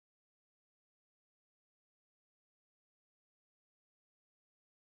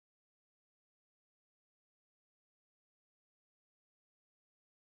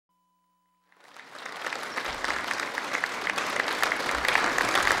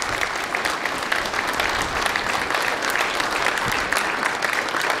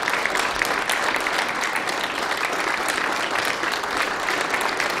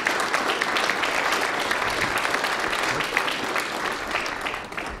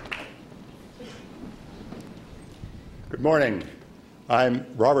Good morning. I'm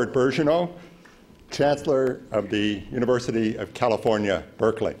Robert Bergeneau, Chancellor of the University of California,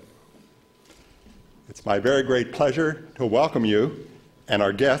 Berkeley. It's my very great pleasure to welcome you and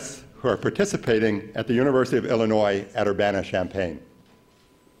our guests who are participating at the University of Illinois at Urbana-Champaign.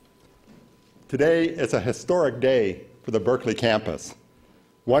 Today is a historic day for the Berkeley campus,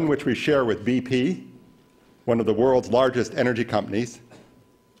 one which we share with BP, one of the world's largest energy companies,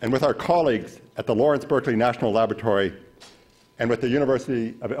 and with our colleagues at the Lawrence Berkeley National Laboratory and with the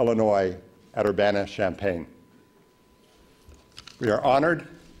University of Illinois at Urbana-Champaign. We are honored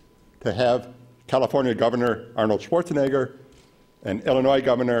to have California Governor Arnold Schwarzenegger and Illinois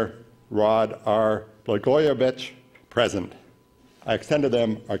Governor Rod R. Blagojevich present. I extend to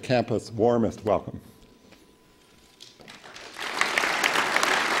them our campus' warmest welcome.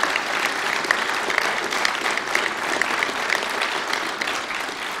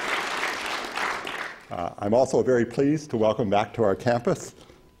 I'm also very pleased to welcome back to our campus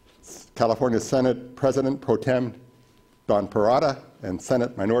California Senate President Pro Tem Don Parada and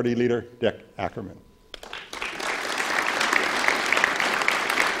Senate Minority Leader Dick Ackerman.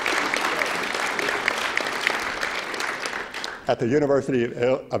 At the University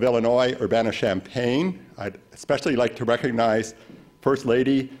of Illinois, Urbana-Champaign, I'd especially like to recognize First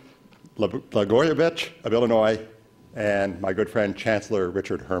Lady Blagojevich of Illinois and my good friend Chancellor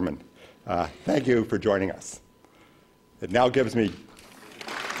Richard Herman. Thank you for joining us. It now gives me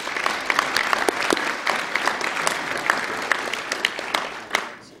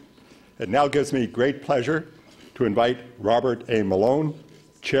great pleasure to invite Robert A. Malone,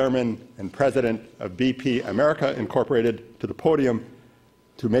 Chairman and President of BP America Incorporated, to the podium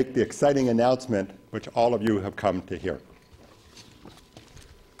to make the exciting announcement which all of you have come to hear.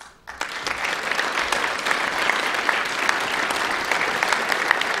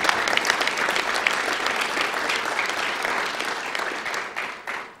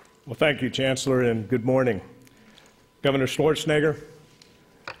 Well, thank you, Chancellor, and good morning. Governor Schwarzenegger,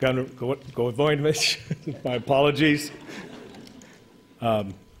 Governor Blagojevich, my apologies,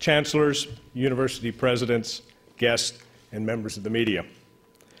 chancellors, university presidents, guests, and members of the media.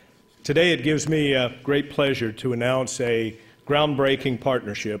 Today it gives me great pleasure to announce a groundbreaking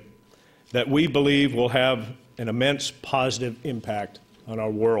partnership that we believe will have an immense positive impact on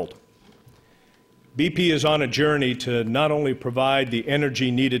our world. BP is on a journey to not only provide the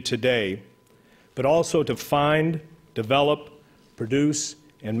energy needed today, but also to find, develop, produce,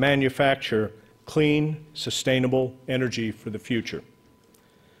 and manufacture clean, sustainable energy for the future.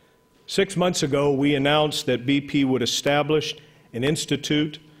 6 months ago, we announced that BP would establish an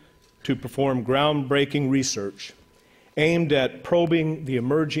institute to perform groundbreaking research aimed at probing the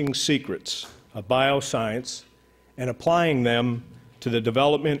emerging secrets of bioscience and applying them to the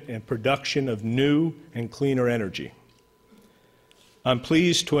development and production of new and cleaner energy. I'm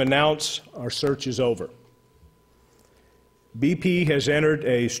pleased to announce our search is over. BP has entered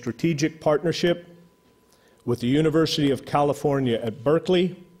a strategic partnership with the University of California at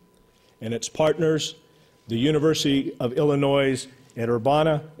Berkeley and its partners, the University of Illinois at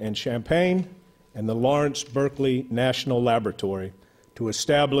Urbana-Champaign and the Lawrence Berkeley National Laboratory, to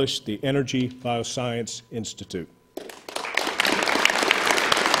establish the Energy Biosciences Institute.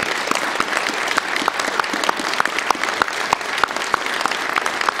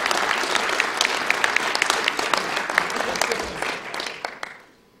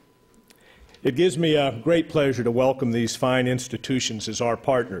 It gives me a great pleasure to welcome these fine institutions as our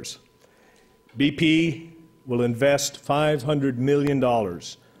partners. BP will invest $500 million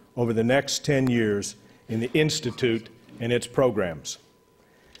over the next 10 years in the Institute and its programs.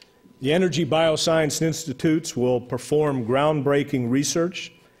 The Energy Biosciences Institutes will perform groundbreaking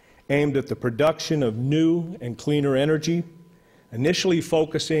research aimed at the production of new and cleaner energy, initially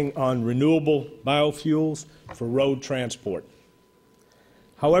focusing on renewable biofuels for road transport.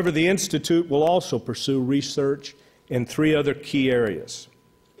 However, the Institute will also pursue research in 3 other key areas: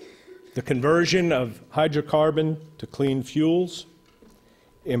 the conversion of hydrocarbon to clean fuels,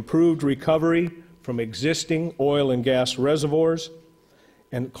 improved recovery from existing oil and gas reservoirs,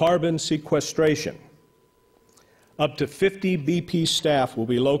 and carbon sequestration. Up to 50 BP staff will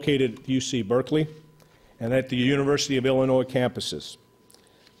be located at UC Berkeley and at the University of Illinois campuses.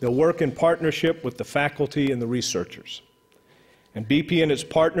 They'll work in partnership with the faculty and the researchers. And BP and its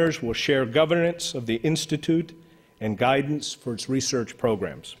partners will share governance of the Institute and guidance for its research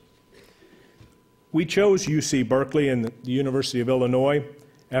programs. We chose UC Berkeley and the University of Illinois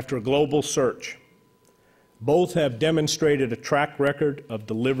after a global search. Both have demonstrated a track record of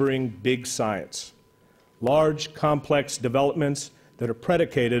delivering big science, large, complex developments that are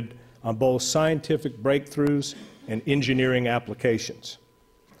predicated on both scientific breakthroughs and engineering applications.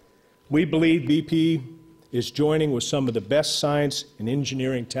 We believe BP is joining with some of the best science and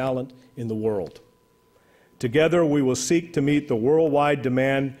engineering talent in the world. Together, we will seek to meet the worldwide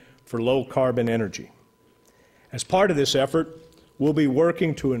demand for low-carbon energy. As part of this effort, we'll be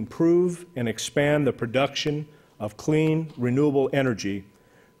working to improve and expand the production of clean, renewable energy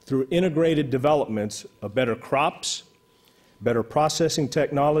through integrated developments of better crops, better processing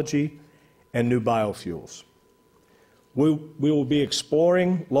technology, and new biofuels. We will be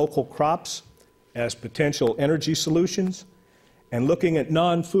exploring local crops as potential energy solutions and looking at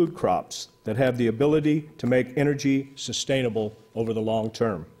non-food crops that have the ability to make energy sustainable over the long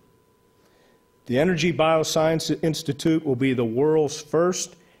term. The Energy Biosciences Institute will be the world's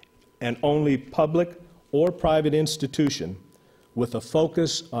first and only public or private institution with a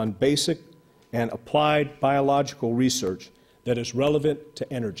focus on basic and applied biological research that is relevant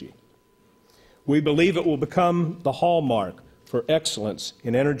to energy. We believe it will become the hallmark for excellence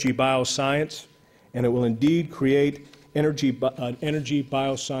in energy bioscience, and it will indeed create an energy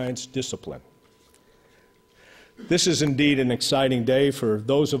bioscience discipline. This is indeed an exciting day for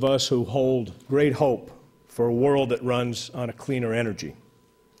those of us who hold great hope for a world that runs on a cleaner energy.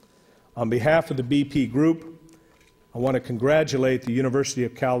 On behalf of the BP Group, I want to congratulate the University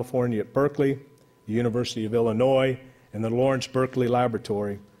of California at Berkeley, the University of Illinois, and the Lawrence Berkeley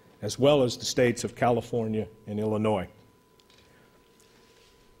Laboratory, as well as the states of California and Illinois.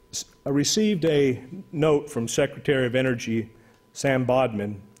 I received a note from Secretary of Energy Sam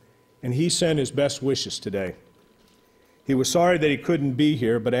Bodman, and he sent his best wishes today. He was sorry that he couldn't be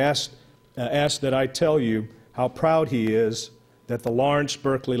here, but asked that I tell you how proud he is that the Lawrence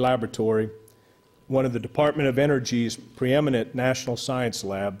Berkeley Laboratory, one of the Department of Energy's preeminent national science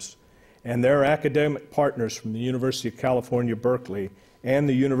labs, and their academic partners from the University of California, Berkeley, and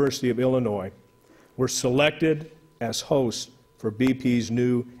the University of Illinois, were selected as hosts for BP's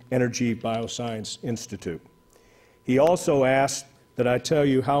new Energy Biosciences Institute. He also asked that I tell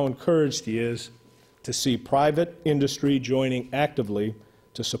you how encouraged he is to see private industry joining actively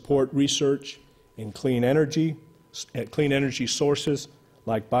to support research in clean energy sources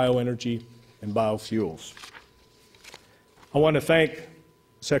like bioenergy and biofuels. I want to thank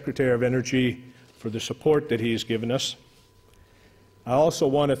Secretary of Energy for the support that he has given us. I also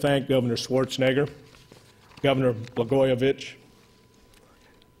want to thank Governor Schwarzenegger, Governor Blagojevich,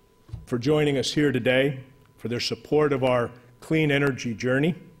 for joining us here today, for their support of our clean energy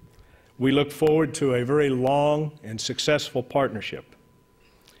journey. We look forward to a very long and successful partnership.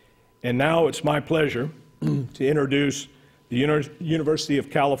 And now it's my pleasure to introduce the University of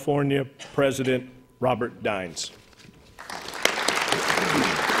California President Robert Dines.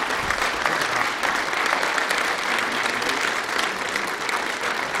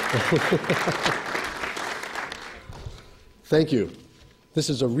 Thank you. This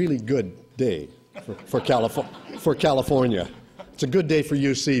is a really good day for California. It's a good day for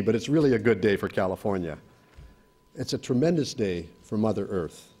UC, but it's really a good day for California. It's a tremendous day for Mother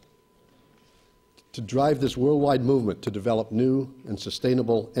Earth to drive this worldwide movement to develop new and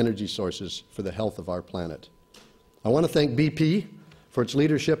sustainable energy sources for the health of our planet. I want to thank BP for its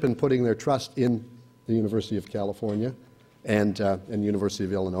leadership in putting their trust in the University of California and University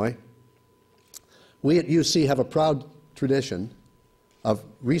of Illinois. We at UC have a proud tradition of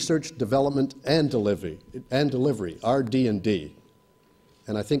research, development, and delivery, RD&D.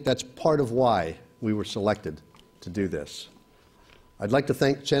 And I think that's part of why we were selected to do this. I'd like to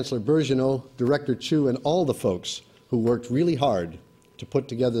thank Chancellor Bergeneau, Director Chu, and all the folks who worked really hard to put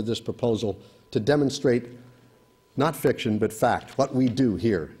together this proposal to demonstrate, not fiction, but fact, what we do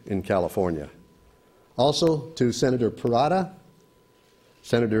here in California. Also to Senator Parada,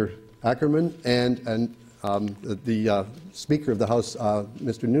 Senator Ackerman, and the Speaker of the House,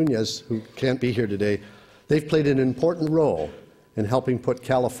 Mr. Nunez, who can't be here today. They've played an important role in helping put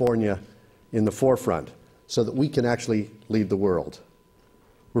California in the forefront so that we can actually lead the world.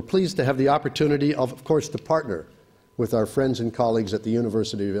 We're pleased to have the opportunity of course, to partner with our friends and colleagues at the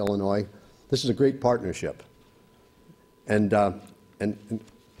University of Illinois. This is a great partnership. And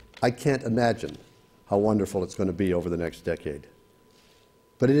I can't imagine how wonderful it's going to be over the next decade.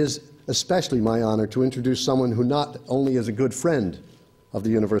 But it is especially my honor to introduce someone who not only is a good friend of the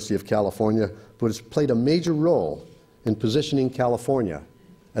University of California, but has played a major role in positioning California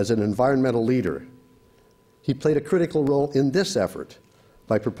as an environmental leader. He played a critical role in this effort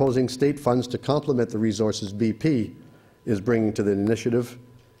by proposing state funds to complement the resources BP is bringing to the initiative,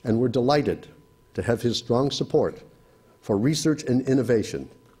 and we're delighted to have his strong support for research and innovation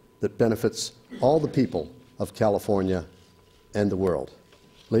that benefits all the people of California and the world.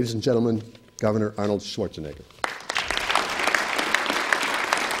 Ladies and gentlemen, Governor Arnold Schwarzenegger.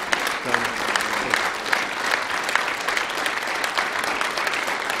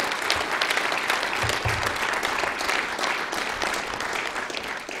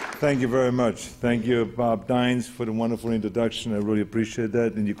 Thank you very much. Thank you, Bob Dines, for the wonderful introduction. I really appreciate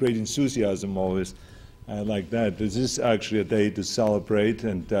that, and your great enthusiasm always. I like that. This is actually a day to celebrate,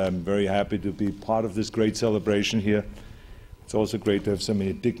 and I'm very happy to be part of this great celebration here. It's also great to have so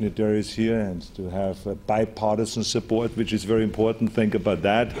many dignitaries here and to have bipartisan support, which is very important. Think about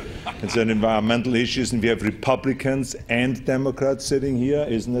that. It's on environmental issues, and we have Republicans and Democrats sitting here.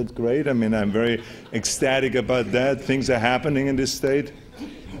 Isn't that great? I mean, I'm very ecstatic about that. Things are happening in this state.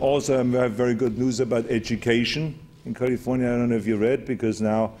 Also, I have very good news about education in California. I don't know if you read, because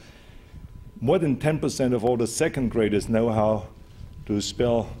now more than 10% of all the second graders know how to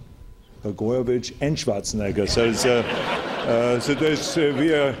spell Blagojevich and Schwarzenegger. So it's,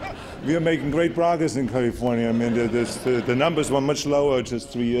 we are making great progress in California. I mean, the numbers were much lower just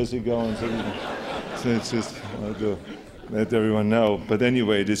 3 years ago, and so it's just to let everyone know. But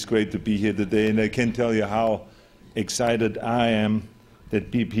anyway, it is great to be here today, and I can tell you how excited I am that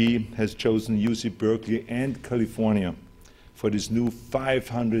BP has chosen UC Berkeley and California for this new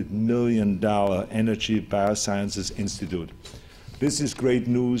 $500 million Energy Biosciences Institute. This is great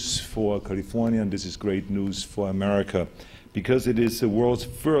news for California, and this is great news for America, because it is the world's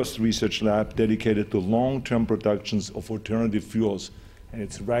first research lab dedicated to long-term productions of alternative fuels, and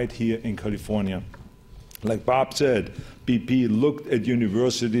it's right here in California. Like Bob said, BP looked at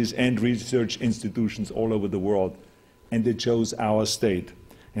universities and research institutions all over the world, and they chose our state.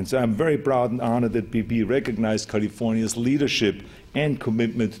 And so I'm very proud and honored that BP recognized California's leadership and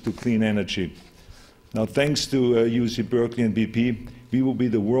commitment to clean energy. Now, thanks to UC Berkeley and BP, we will be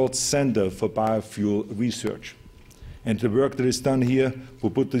the world center for biofuel research. And the work that is done here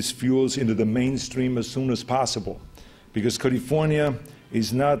will put these fuels into the mainstream as soon as possible. Because California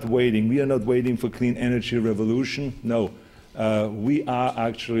is not waiting. We are not waiting for clean energy revolution. No, we are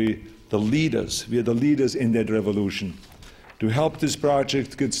actually the leaders. We are the leaders in that revolution. To help this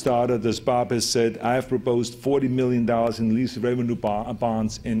project get started, as Bob has said, I have proposed $40 million in lease revenue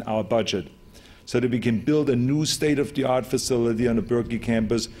bonds in our budget, so that we can build a new state-of-the-art facility on the Berkeley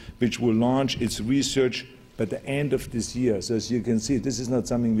campus, which will launch its research by the end of this year. So as you can see, this is not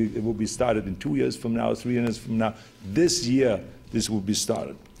something that will be started in 2 years from now, 3 years from now. This year, this will be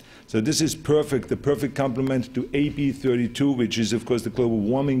started. So this is perfect, the perfect complement to AB 32, which is, of course, the global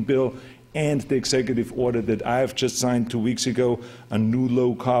warming bill, and the executive order that I have just signed 2 weeks ago on new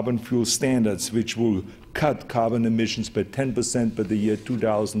low-carbon fuel standards, which will cut carbon emissions by 10% by the year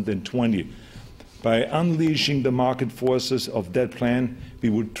 2020. By unleashing the market forces of that plan, we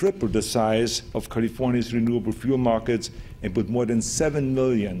would triple the size of California's renewable fuel markets and put more than 7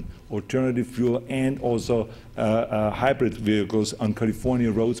 million alternative fuel and also hybrid vehicles on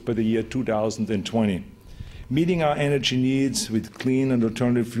California roads by the year 2020. Meeting our energy needs with clean and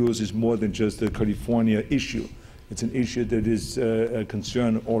alternative fuels is more than just a California issue. It's an issue that is a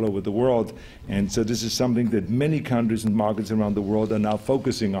concern all over the world. And so this is something that many countries and markets around the world are now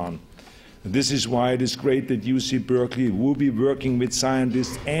focusing on. This is why it is great that UC Berkeley will be working with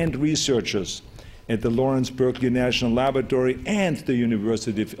scientists and researchers at the Lawrence Berkeley National Laboratory and the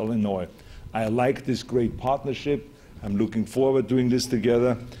University of Illinois. I like this great partnership. I'm looking forward to doing this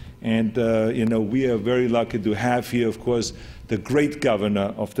together. And, you know, we are very lucky to have here, of course, the great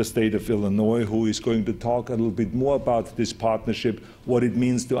governor of the state of Illinois, who is going to talk a little bit more about this partnership, what it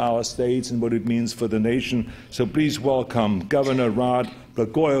means to our states and what it means for the nation. So please welcome Governor Rod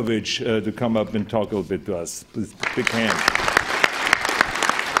Blagojevich to come up and talk a little bit to us. Please, big hand.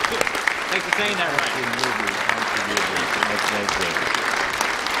 Thanks for saying that, Ryan.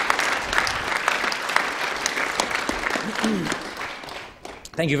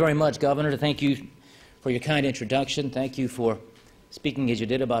 Thank you very much, Governor. Thank you for your kind introduction. Thank you for speaking as you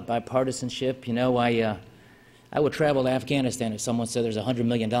did about bipartisanship. You know, I would travel to Afghanistan if someone said there's $100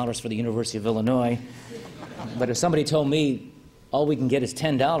 million for the University of Illinois. But if somebody told me all we can get is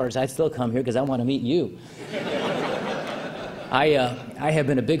 $10, I'd still come here because I want to meet you. I have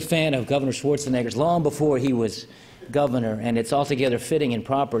been a big fan of Governor Schwarzenegger's long before he was governor, and it's altogether fitting and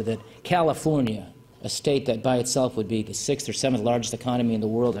proper that California, a state that by itself would be the 6th or 7th largest economy in the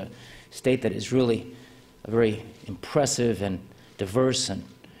world, a state that is really a very impressive and diverse and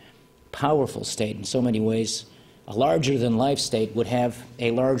powerful state in so many ways, a larger-than-life state would have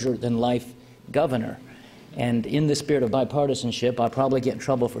a larger-than-life governor. And in the spirit of bipartisanship, I'll probably get in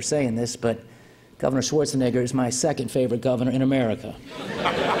trouble for saying this, but Governor Schwarzenegger is my second favorite governor in America.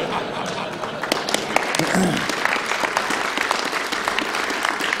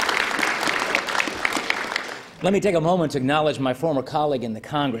 Let me take a moment to acknowledge my former colleague in the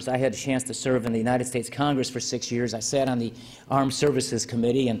Congress. I had a chance to serve in the United States Congress for 6 years. I sat on the Armed Services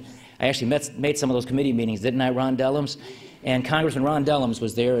Committee, and I actually made some of those committee meetings, didn't I, Ron Dellums? And Congressman Ron Dellums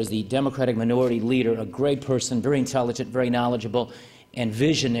was there as the Democratic minority leader, a great person, very intelligent, very knowledgeable, and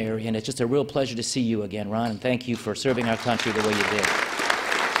visionary. And it's just a real pleasure to see you again, Ron, and thank you for serving our country the way you did.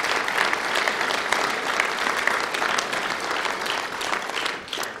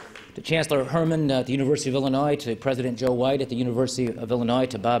 To Chancellor Herman at the University of Illinois, to President Joe White at the University of Illinois,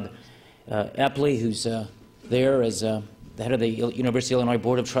 to Bob Epley, who's there as the head of the University of Illinois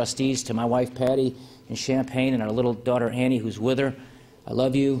Board of Trustees, to my wife Patty in Champaign, and our little daughter Annie, who's with her. I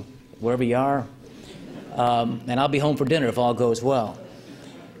love you, wherever you are. And I'll be home for dinner if all goes well.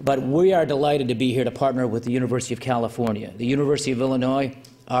 But we are delighted to be here to partner with the University of California. The University of Illinois,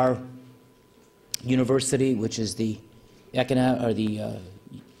 our university, which is the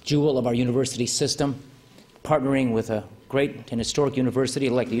jewel of our university system, partnering with a great and historic university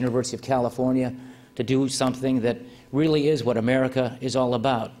like the University of California to do something that really is what America is all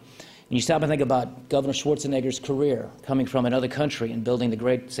about. And you stop and think about Governor Schwarzenegger's career, coming from another country and building the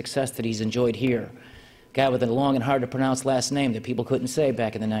great success that he's enjoyed here. A guy with a long and hard-to-pronounce last name that people couldn't say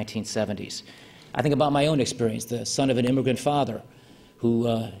back in the 1970s. I think about my own experience, the son of an immigrant father who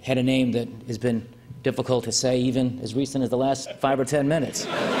had a name that has been difficult to say even as recent as the last 5 or 10 minutes.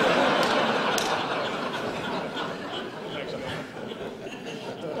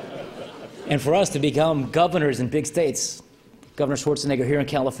 And for us to become governors in big states, Governor Schwarzenegger here in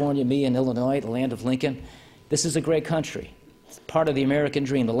California, me in Illinois, the land of Lincoln, this is a great country. It's part of the American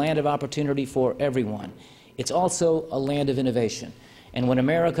dream, the land of opportunity for everyone. It's also a land of innovation. And when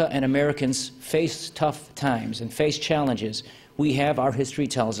America and Americans face tough times and face challenges, we have, our history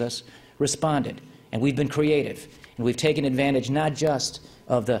tells us, responded. And we've been creative. And we've taken advantage not just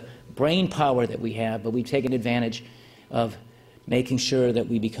of the brain power that we have, but we've taken advantage of making sure that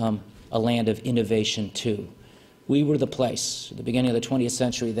we become a land of innovation too. We were the place at the beginning of the 20th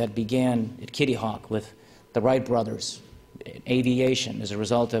century that began at Kitty Hawk with the Wright brothers, aviation, as a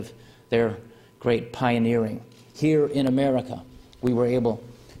result of their great pioneering. Here in America, we were able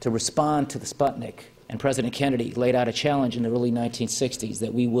to respond to the Sputnik, and President Kennedy laid out a challenge in the early 1960s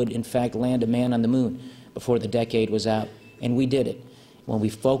that we would, in fact, land a man on the moon before the decade was out, and we did it. When we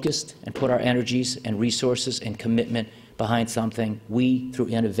focused and put our energies and resources and commitment behind something, we, through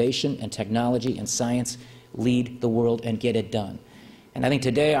innovation and technology and science, lead the world and get it done. And I think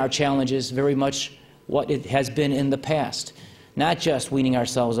today our challenge is very much what it has been in the past, not just weaning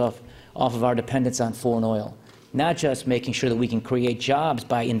ourselves off of our dependence on foreign oil, not just making sure that we can create jobs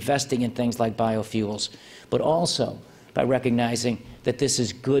by investing in things like biofuels, but also by recognizing that this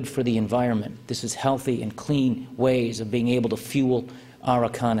is good for the environment. This is healthy and clean ways of being able to fuel our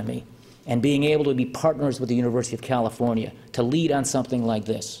economy, and being able to be partners with the University of California to lead on something like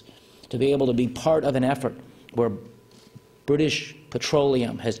this, to be able to be part of an effort where British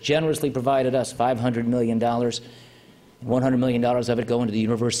Petroleum has generously provided us $500 million, and $100 million of it going to the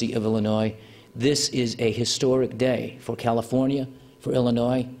University of Illinois. This is a historic day for California, for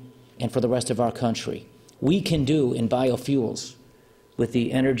Illinois, and for the rest of our country. We can do in biofuels with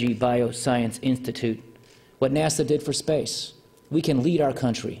the Energy Biosciences Institute what NASA did for space. We can lead our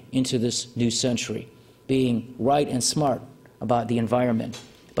country into this new century, being right and smart about the environment,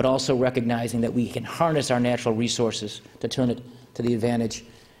 but also recognizing that we can harness our natural resources to turn it to the advantage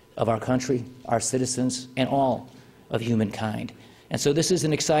of our country, our citizens, and all of humankind. And so this is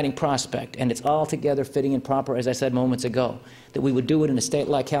an exciting prospect, and it's altogether fitting and proper, as I said moments ago, that we would do it in a state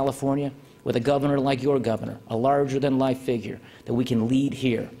like California with a governor like your governor, a larger-than-life figure, that we can lead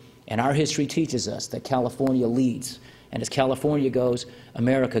here. And our history teaches us that California leads. And as California goes,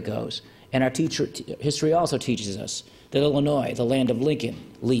 America goes. And our history also teaches us that Illinois, the land of Lincoln,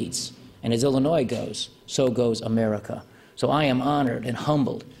 leads. And as Illinois goes, so goes America. So I am honored and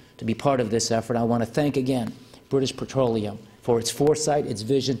humbled to be part of this effort. I want to thank again British Petroleum for its foresight, its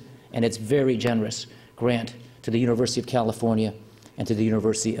vision, and its very generous grant to the University of California and to the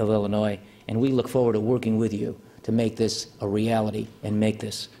University of Illinois. And we look forward to working with you to make this a reality and make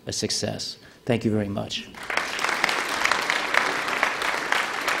this a success. Thank you very much.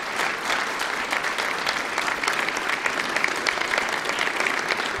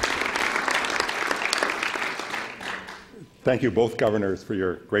 Thank you, both governors, for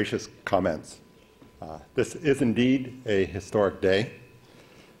your gracious comments. This is indeed a historic day.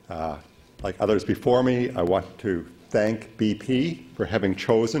 Like others before me, I want to thank BP for having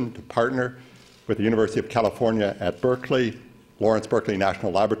chosen to partner with the University of California at Berkeley, Lawrence Berkeley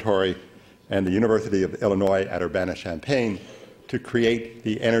National Laboratory, and the University of Illinois at Urbana-Champaign to create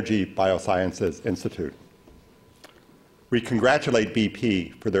the Energy Biosciences Institute. We congratulate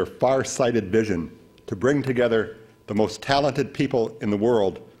BP for their far-sighted vision to bring together the most talented people in the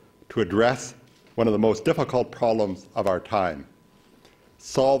world to address one of the most difficult problems of our time,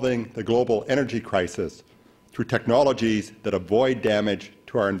 solving the global energy crisis through technologies that avoid damage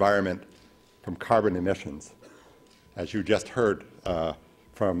to our environment from carbon emissions. As you just heard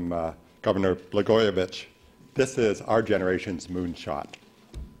from Governor Blagojevich, this is our generation's moonshot.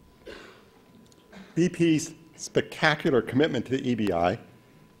 BP's spectacular commitment to the EBI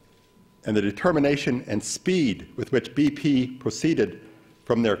and the determination and speed with which BP proceeded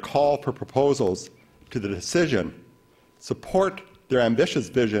from their call for proposals to the decision support their ambitious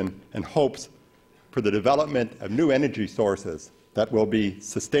vision and hopes for the development of new energy sources that will be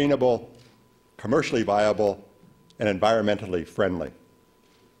sustainable, commercially viable, and environmentally friendly.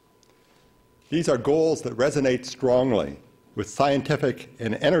 These are goals that resonate strongly with scientific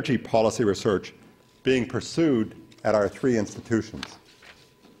and energy policy research being pursued at our three institutions.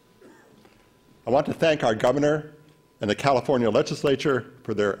 I want to thank our governor and the California legislature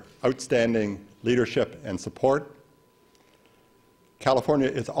for their outstanding leadership and support. California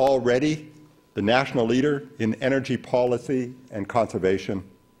is already the national leader in energy policy and conservation.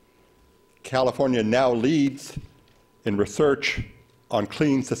 California now leads in research on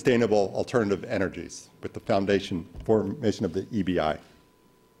clean, sustainable alternative energies with the formation of the EBI.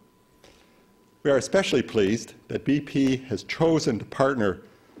 We are especially pleased that BP has chosen to partner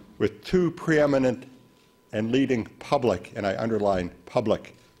with two preeminent and leading public, and I underline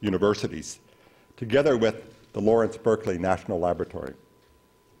public, universities, together with the Lawrence Berkeley National Laboratory.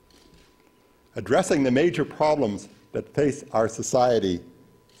 Addressing the major problems that face our society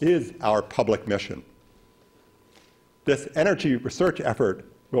is our public mission. This energy research effort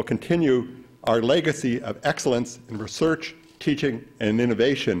will continue our legacy of excellence in research, teaching, and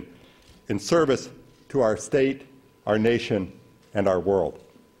innovation in service to our state, our nation, and our world.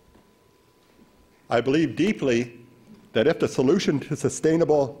 I believe deeply that if the solution to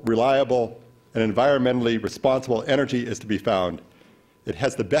sustainable, reliable, and environmentally responsible energy is to be found, it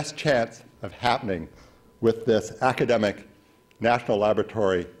has the best chance of happening with this academic National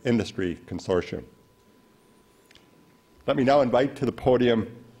Laboratory Industry Consortium. Let me now invite to the podium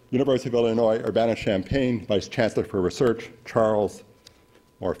University of Illinois Urbana-Champaign Vice Chancellor for Research, Charles,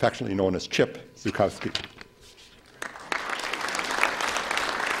 more affectionately known as Chip Zukowski.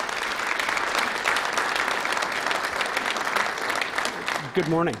 Good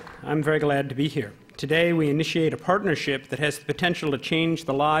morning. I'm very glad to be here. Today we initiate a partnership that has the potential to change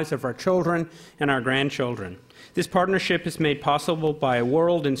the lives of our children and our grandchildren. This partnership is made possible by a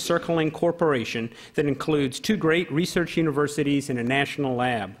world-encircling corporation that includes two great research universities and a national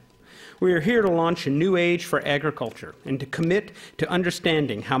lab. We are here to launch a new age for agriculture and to commit to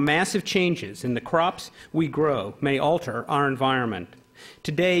understanding how massive changes in the crops we grow may alter our environment.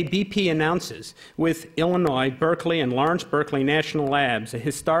 Today, BP announces, with Illinois, Berkeley, and Lawrence Berkeley National Labs, a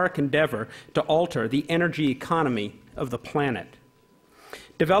historic endeavor to alter the energy economy of the planet.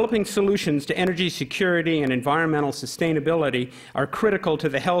 Developing solutions to energy security and environmental sustainability are critical to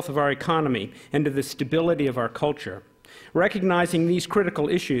the health of our economy and to the stability of our culture. Recognizing these critical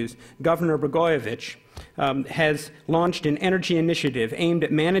issues, Governor Blagojevich has launched an energy initiative aimed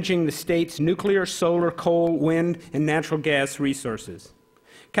at managing the state's nuclear, solar, coal, wind, and natural gas resources.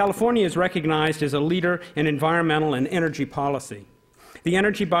 California is recognized as a leader in environmental and energy policy. The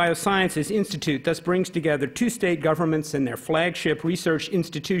Energy Biosciences Institute thus brings together two state governments and their flagship research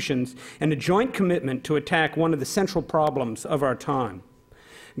institutions in a joint commitment to attack one of the central problems of our time.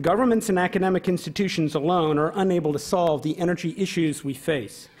 Governments and academic institutions alone are unable to solve the energy issues we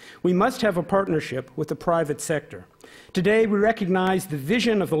face. We must have a partnership with the private sector. Today, we recognize the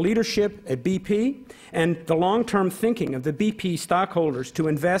vision of the leadership at BP and the long-term thinking of the BP stockholders to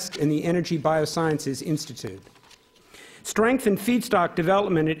invest in the Energy Biosciences Institute. Strength in feedstock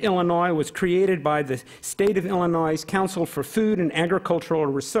development at Illinois was created by the State of Illinois' Council for Food and Agricultural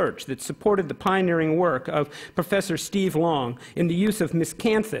Research that supported the pioneering work of Professor Steve Long in the use of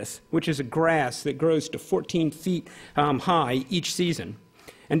miscanthus, which is a grass that grows to 14 feet high each season,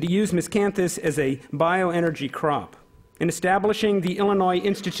 and to use miscanthus as a bioenergy crop. In establishing the Illinois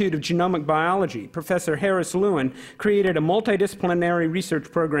Institute of Genomic Biology, Professor Harris Lewin created a multidisciplinary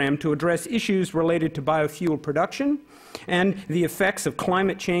research program to address issues related to biofuel production and the effects of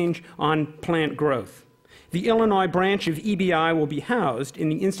climate change on plant growth. The Illinois branch of EBI will be housed in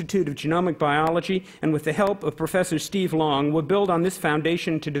the Institute of Genomic Biology, and with the help of Professor Steve Long, will build on this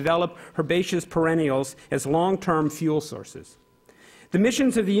foundation to develop herbaceous perennials as long-term fuel sources. The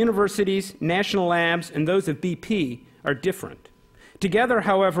missions of the universities, national labs, and those of BP are different. Together,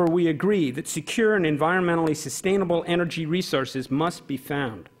 however, we agree that secure and environmentally sustainable energy resources must be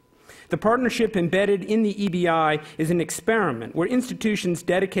found. The partnership embedded in the EBI is an experiment where institutions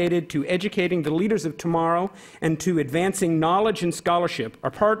dedicated to educating the leaders of tomorrow and to advancing knowledge and scholarship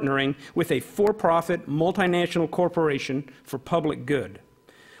are partnering with a for-profit multinational corporation for public good.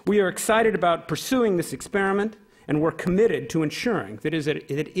 We are excited about pursuing this experiment, and we're committed to ensuring that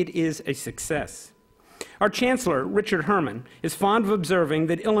it is a success. Our Chancellor, Richard Herman, is fond of observing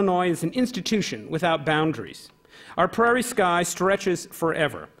that Illinois is an institution without boundaries. Our prairie sky stretches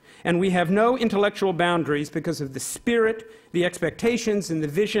forever, and we have no intellectual boundaries because of the spirit, the expectations, and the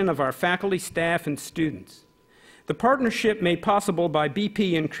vision of our faculty, staff, and students. The partnership made possible by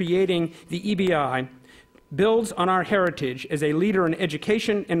BP in creating the EBI builds on our heritage as a leader in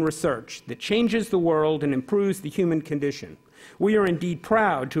education and research that changes the world and improves the human condition. We are indeed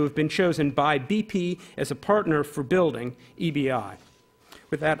proud to have been chosen by BP as a partner for building EBI.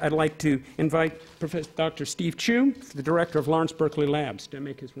 With that, I'd like to invite Professor Dr. Steve Chu, the director of Lawrence Berkeley Labs, to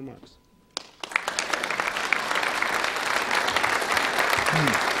make his remarks.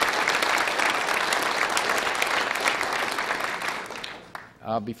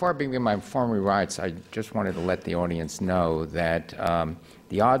 Before I begin my formal remarks, I just wanted to let the audience know that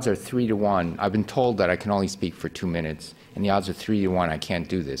the odds are 3 to 1. I've been told that I can only speak for 2 minutes, and the odds are 3 to 1 I can't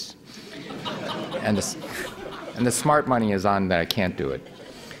do this. And the smart money is on that I can't do it.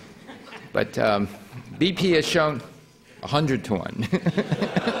 But BP has shown 100 to 1.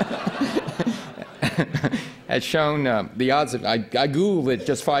 Has shown the odds of, I Googled it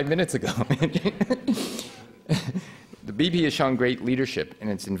just 5 minutes ago. The BP has shown great leadership in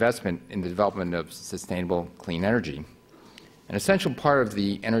its investment in the development of sustainable clean energy. An essential part of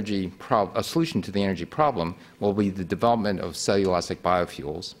the a solution to the energy problem will be the development of cellulosic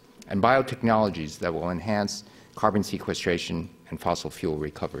biofuels and biotechnologies that will enhance carbon sequestration and fossil fuel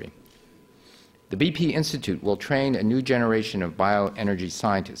recovery. The BP Institute will train a new generation of bioenergy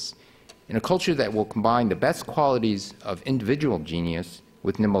scientists in a culture that will combine the best qualities of individual genius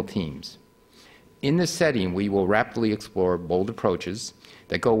with nimble teams. In this setting, we will rapidly explore bold approaches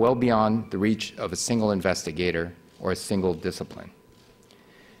that go well beyond the reach of a single investigator or a single discipline.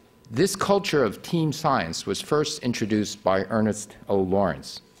 This culture of team science was first introduced by Ernest O.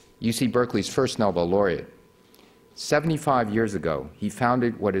 Lawrence, UC Berkeley's first Nobel laureate. 75 years ago, he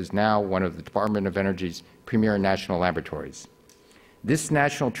founded what is now one of the Department of Energy's premier national laboratories. This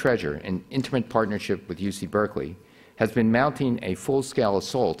national treasure, in intimate partnership with UC Berkeley, has been mounting a full-scale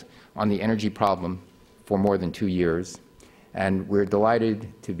assault on the energy problem for more than 2 years, and we're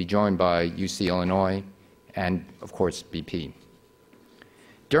delighted to be joined by UC Illinois and, of course, BP.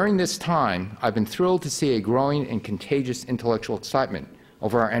 During this time, I've been thrilled to see a growing and contagious intellectual excitement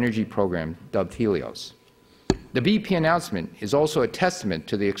over our energy program, dubbed Helios. The BP announcement is also a testament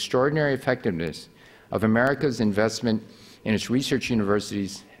to the extraordinary effectiveness of America's investment in its research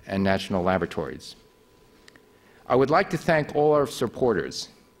universities and national laboratories. I would like to thank all our supporters,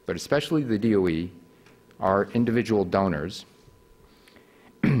 but especially the DOE, our individual donors,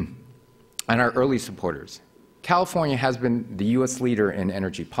 and our early supporters. California has been the U.S. leader in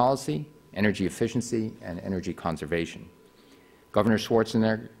energy policy, energy efficiency, and energy conservation. Governor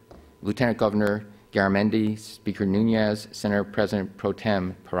Schwarzenegger, Lieutenant Governor Garamendi, Speaker Nunez, Senator President Pro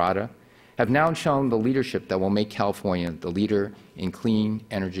Tem Parada have now shown the leadership that will make California the leader in clean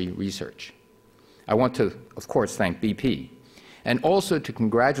energy research. I want to, of course, thank BP, and also to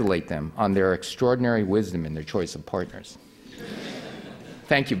congratulate them on their extraordinary wisdom in their choice of partners.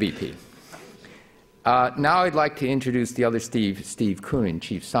 Thank you, BP. Now I'd like to introduce the other Steve Koonin,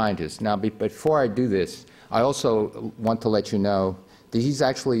 Chief Scientist. Now, before I do this, I also want to let you know that he's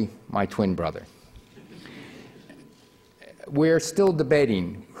actually my twin brother. We're still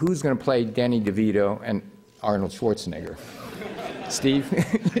debating who's going to play Danny DeVito and Arnold Schwarzenegger. Steve?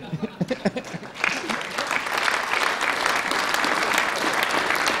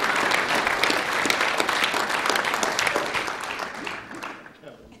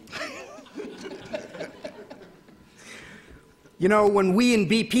 You know, when we in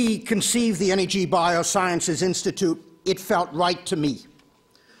BP conceived the Energy Biosciences Institute, it felt right to me.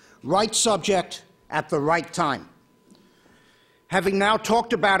 Right subject at the right time. Having now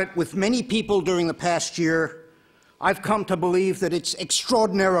talked about it with many people during the past year, I've come to believe that it's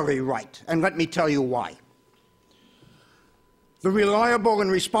extraordinarily right, and let me tell you why. The reliable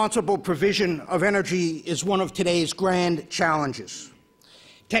and responsible provision of energy is one of today's grand challenges.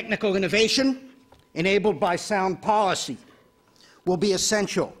 Technical innovation, enabled by sound policy, will be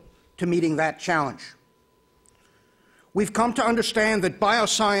essential to meeting that challenge. We've come to understand that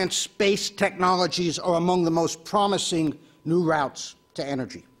bioscience-based technologies are among the most promising new routes to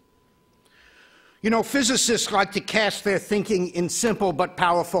energy. You know, physicists like to cast their thinking in simple but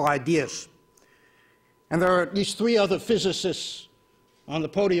powerful ideas. And there are at least 3 other physicists on the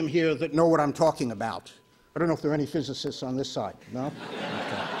podium here that know what I'm talking about. I don't know if there are any physicists on this side. No?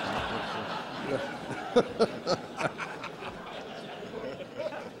 Okay.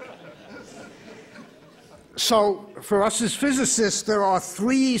 So, for us as physicists, there are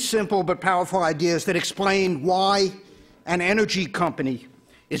 3 simple but powerful ideas that explain why an energy company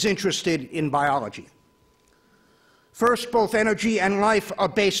is interested in biology. First, both energy and life are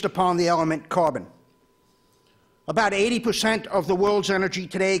based upon the element carbon. About 80% of the world's energy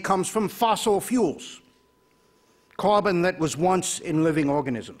today comes from fossil fuels, carbon that was once in living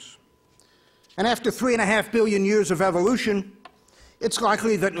organisms. And after 3.5 billion years of evolution, it's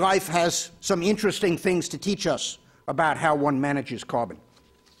likely that life has some interesting things to teach us about how one manages carbon.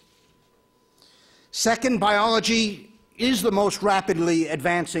 Second, biology is the most rapidly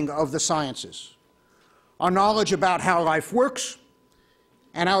advancing of the sciences. Our knowledge about how life works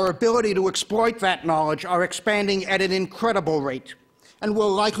and our ability to exploit that knowledge are expanding at an incredible rate and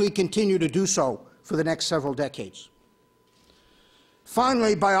will likely continue to do so for the next several decades.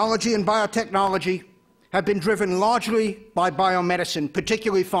 Finally, biology and biotechnology have been driven largely by biomedicine,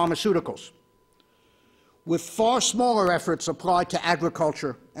 particularly pharmaceuticals, with far smaller efforts applied to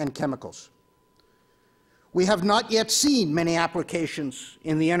agriculture and chemicals. We have not yet seen many applications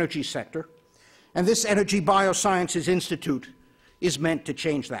in the energy sector, and this Energy Biosciences Institute is meant to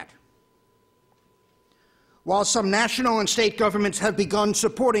change that. While some national and state governments have begun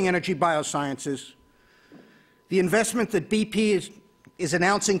supporting energy biosciences, the investment that BP is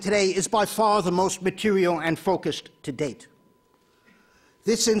announcing today is by far the most material and focused to date.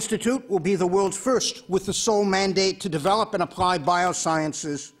 This institute will be the world's first with the sole mandate to develop and apply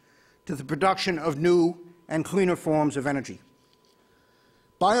biosciences to the production of new and cleaner forms of energy.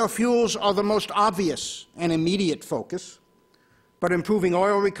 Biofuels are the most obvious and immediate focus, but improving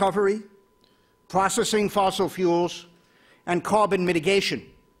oil recovery, processing fossil fuels, and carbon mitigation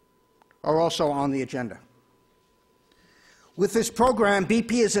are also on the agenda. With this program,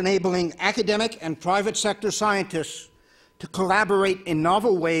 BP is enabling academic and private sector scientists to collaborate in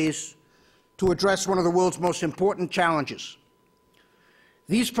novel ways to address one of the world's most important challenges.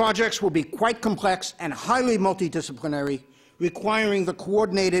 These projects will be quite complex and highly multidisciplinary, requiring the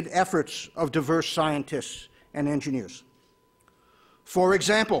coordinated efforts of diverse scientists and engineers. For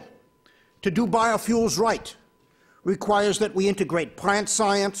example, to do biofuels right requires that we integrate plant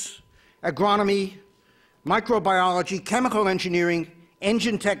science, agronomy, microbiology, chemical engineering,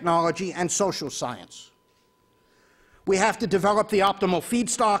 engine technology, and social science. We have to develop the optimal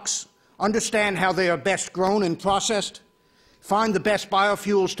feedstocks, understand how they are best grown and processed, find the best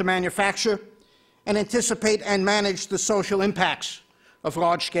biofuels to manufacture, and anticipate and manage the social impacts of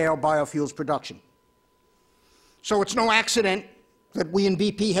large-scale biofuels production. So it's no accident that we in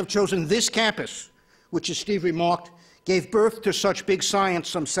BP have chosen this campus, which, as Steve remarked, gave birth to such big science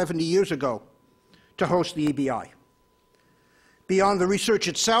some 70 years ago, to host the EBI. Beyond the research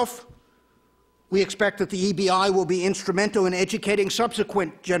itself, we expect that the EBI will be instrumental in educating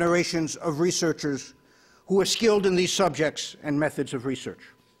subsequent generations of researchers who are skilled in these subjects and methods of research.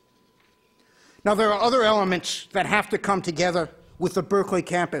 Now, there are other elements that have to come together with the Berkeley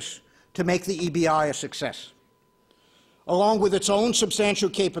campus to make the EBI a success. Along with its own substantial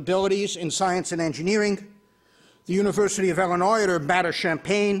capabilities in science and engineering, the University of Illinois at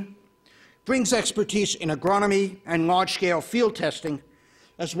Urbana-Champaign brings expertise in agronomy and large-scale field testing,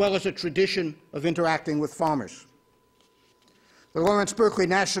 as well as a tradition of interacting with farmers. The Lawrence Berkeley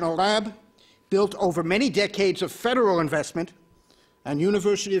National Lab, built over many decades of federal investment and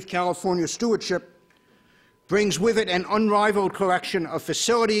University of California stewardship, brings with it an unrivaled collection of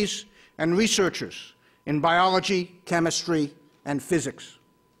facilities and researchers in biology, chemistry, and physics.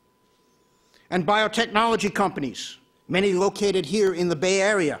 And biotechnology companies, many located here in the Bay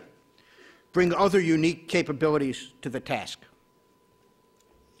Area, bring other unique capabilities to the task.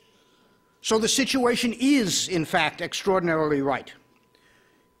 So the situation is, in fact, extraordinarily right.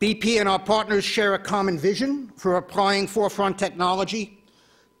 BP and our partners share a common vision for applying forefront technology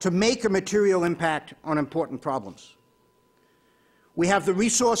to make a material impact on important problems. We have the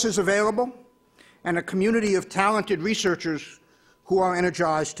resources available and a community of talented researchers who are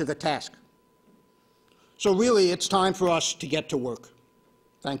energized to the task. So really, it's time for us to get to work.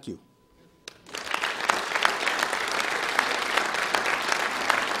 Thank you.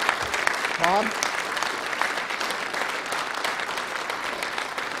 Bob?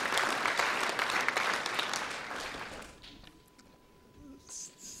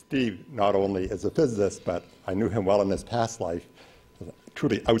 Steve, not only as a physicist, but I knew him well in his past life, a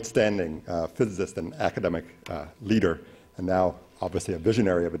truly outstanding physicist and academic leader, and now obviously a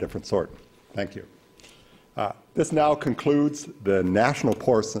visionary of a different sort. Thank you. This now concludes the national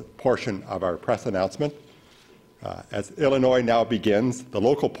portion of our press announcement. As Illinois now begins the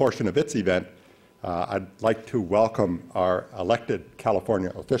local portion of its event, I'd like to welcome our elected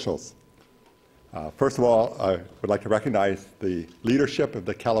California officials. First of all, I would like to recognize the leadership of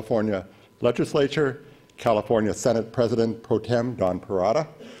the California Legislature, California Senate President Pro Tem Don Parada,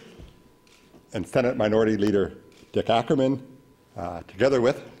 and Senate Minority Leader Dick Ackerman, together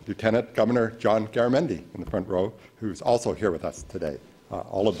with Lieutenant Governor John Garamendi in the front row, who's also here with us today.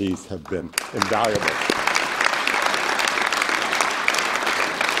 All of these have been invaluable.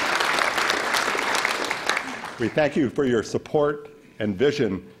 We thank you for your support and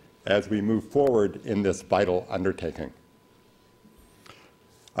vision as we move forward in this vital undertaking.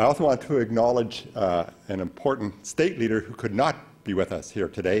 I also want to acknowledge an important state leader who could not be with us here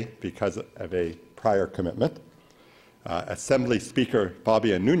today because of a prior commitment, Assembly Speaker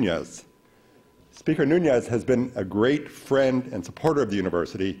Fabian Nunez. Speaker Nunez has been a great friend and supporter of the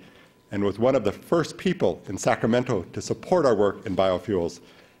university and was one of the first people in Sacramento to support our work in biofuels,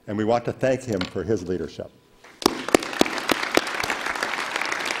 and we want to thank him for his leadership.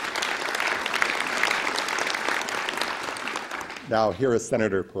 Now, here is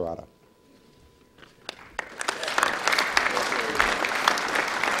Senator Parada.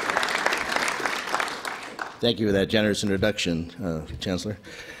 Thank you for that generous introduction, Chancellor.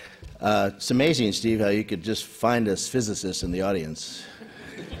 It's amazing, Steve, how you could just find us physicists in the audience.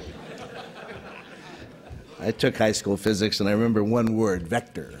 I took high school physics, and I remember one word,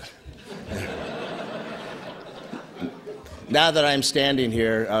 vector. Now that I'm standing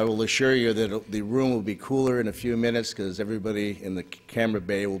here, I will assure you that the room will be cooler in a few minutes because everybody in the camera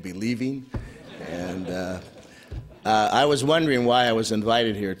bay will be leaving. And I was wondering why I was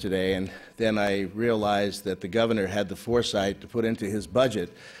invited here today, and then I realized that the governor had the foresight to put into his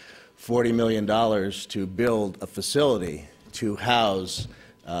budget $40 million to build a facility to house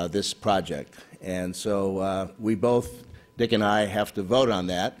this project. And so we both, Dick and I, have to vote on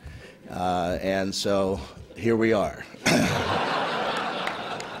that. And so here we are.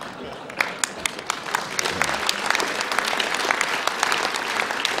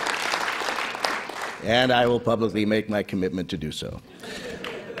 And I will publicly make my commitment to do so.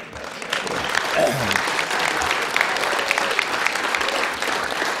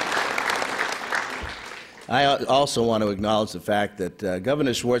 I also want to acknowledge the fact that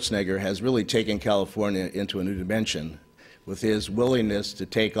Governor Schwarzenegger has really taken California into a new dimension with his willingness to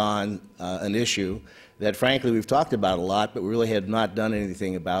take on an issue that, frankly, we've talked about a lot, but we really have not done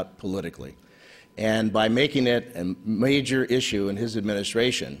anything about politically. And by making it a major issue in his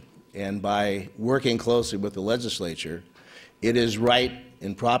administration, and by working closely with the legislature, it is right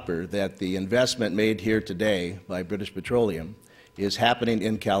and proper that the investment made here today by British Petroleum is happening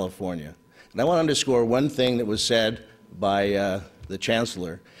in California. And I want to underscore one thing that was said by the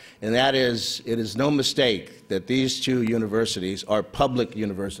Chancellor, and that is, it is no mistake that these two universities are public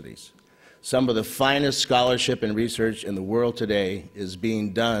universities. Some of the finest scholarship and research in the world today is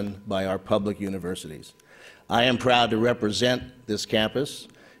being done by our public universities. I am proud to represent this campus.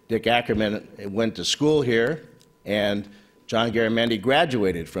 Dick Ackerman went to school here, and John Garamendi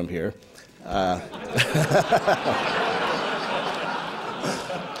graduated from here.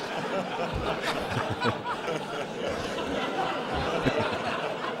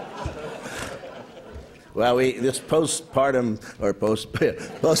 Well, this postpartum, or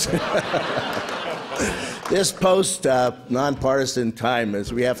this post nonpartisan time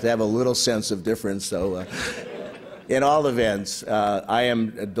is we have to have a little sense of difference. So, in all events, I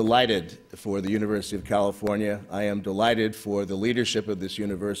am delighted for the University of California. I am delighted for the leadership of this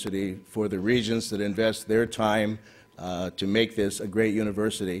university, for the regents that invest their time to make this a great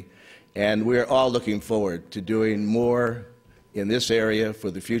university. And we're all looking forward to doing more in this area for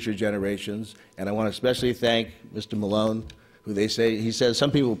the future generations. And I want to especially thank Mr. Malone, who he says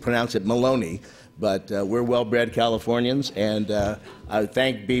some people pronounce it Maloney, but we're well-bred Californians, and I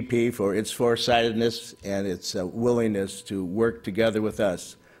thank BP for its foresightedness and its willingness to work together with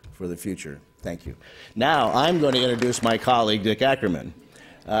us for the future. Thank you. Now, I'm going to introduce my colleague, Dick Ackerman.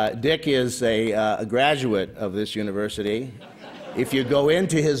 Dick is a graduate of this university. If you go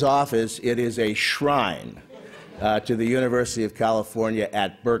into his office, it is a shrine to the University of California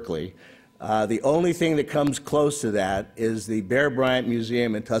at Berkeley. The only thing that comes close to that is the Bear Bryant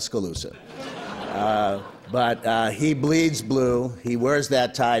Museum in Tuscaloosa. But he bleeds blue. He wears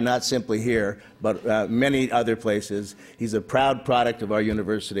that tie not simply here, but many other places. He's a proud product of our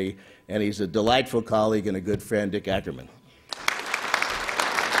university, and he's a delightful colleague and a good friend, Dick Ackerman.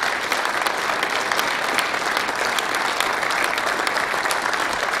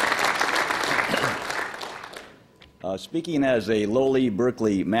 speaking as a lowly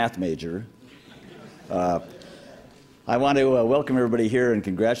Berkeley math major, I want to welcome everybody here and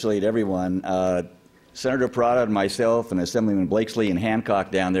congratulate everyone. Senator Prada and myself and Assemblyman Blakesley and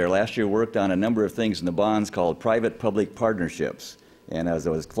Hancock down there last year worked on a number of things in the bonds called private-public partnerships. And as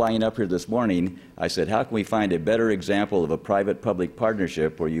I was flying up here this morning, I said, how can we find a better example of a private-public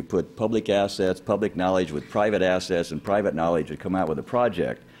partnership where you put public assets, public knowledge with private assets and private knowledge to come out with a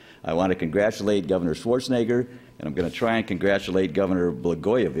project? I want to congratulate Governor Schwarzenegger, and I'm going to try and congratulate Governor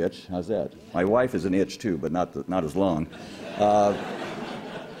Blagojevich. How's that? My wife is an itch too, but not as long.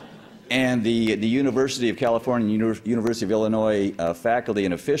 And the University of California, University of Illinois faculty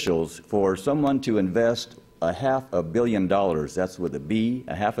and officials for someone to invest $500 million, that's with a B,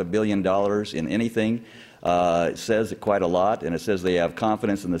 $500 million in anything, it says quite a lot, and it says they have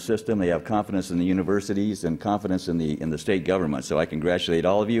confidence in the system, they have confidence in the universities, and confidence in the state government. So I congratulate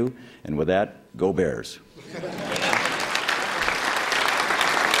all of you, and with that, go Bears.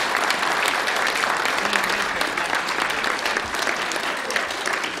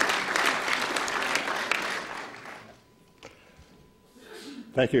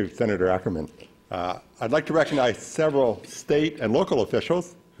 Thank you, Senator Ackerman. I'd like to recognize several state and local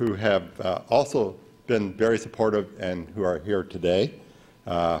officials who have also been very supportive and who are here today.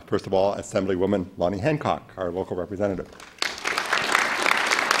 First of all, Assemblywoman Lonnie Hancock, our local representative.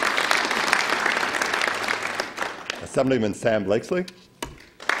 Assemblyman Sam Blakesley.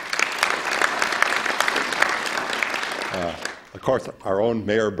 Of course, our own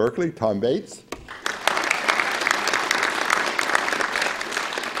Mayor of Berkeley, Tom Bates.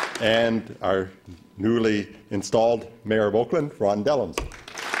 And our newly installed Mayor of Oakland, Ron Dellums.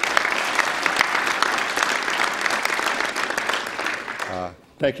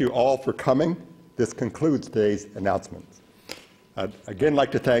 Thank you all for coming. This concludes today's announcements. I'd again like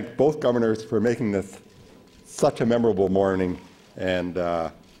to thank both governors for making this such a memorable morning, and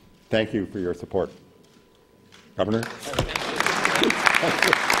thank you for your support. Governor? Thank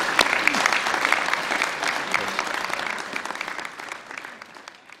you.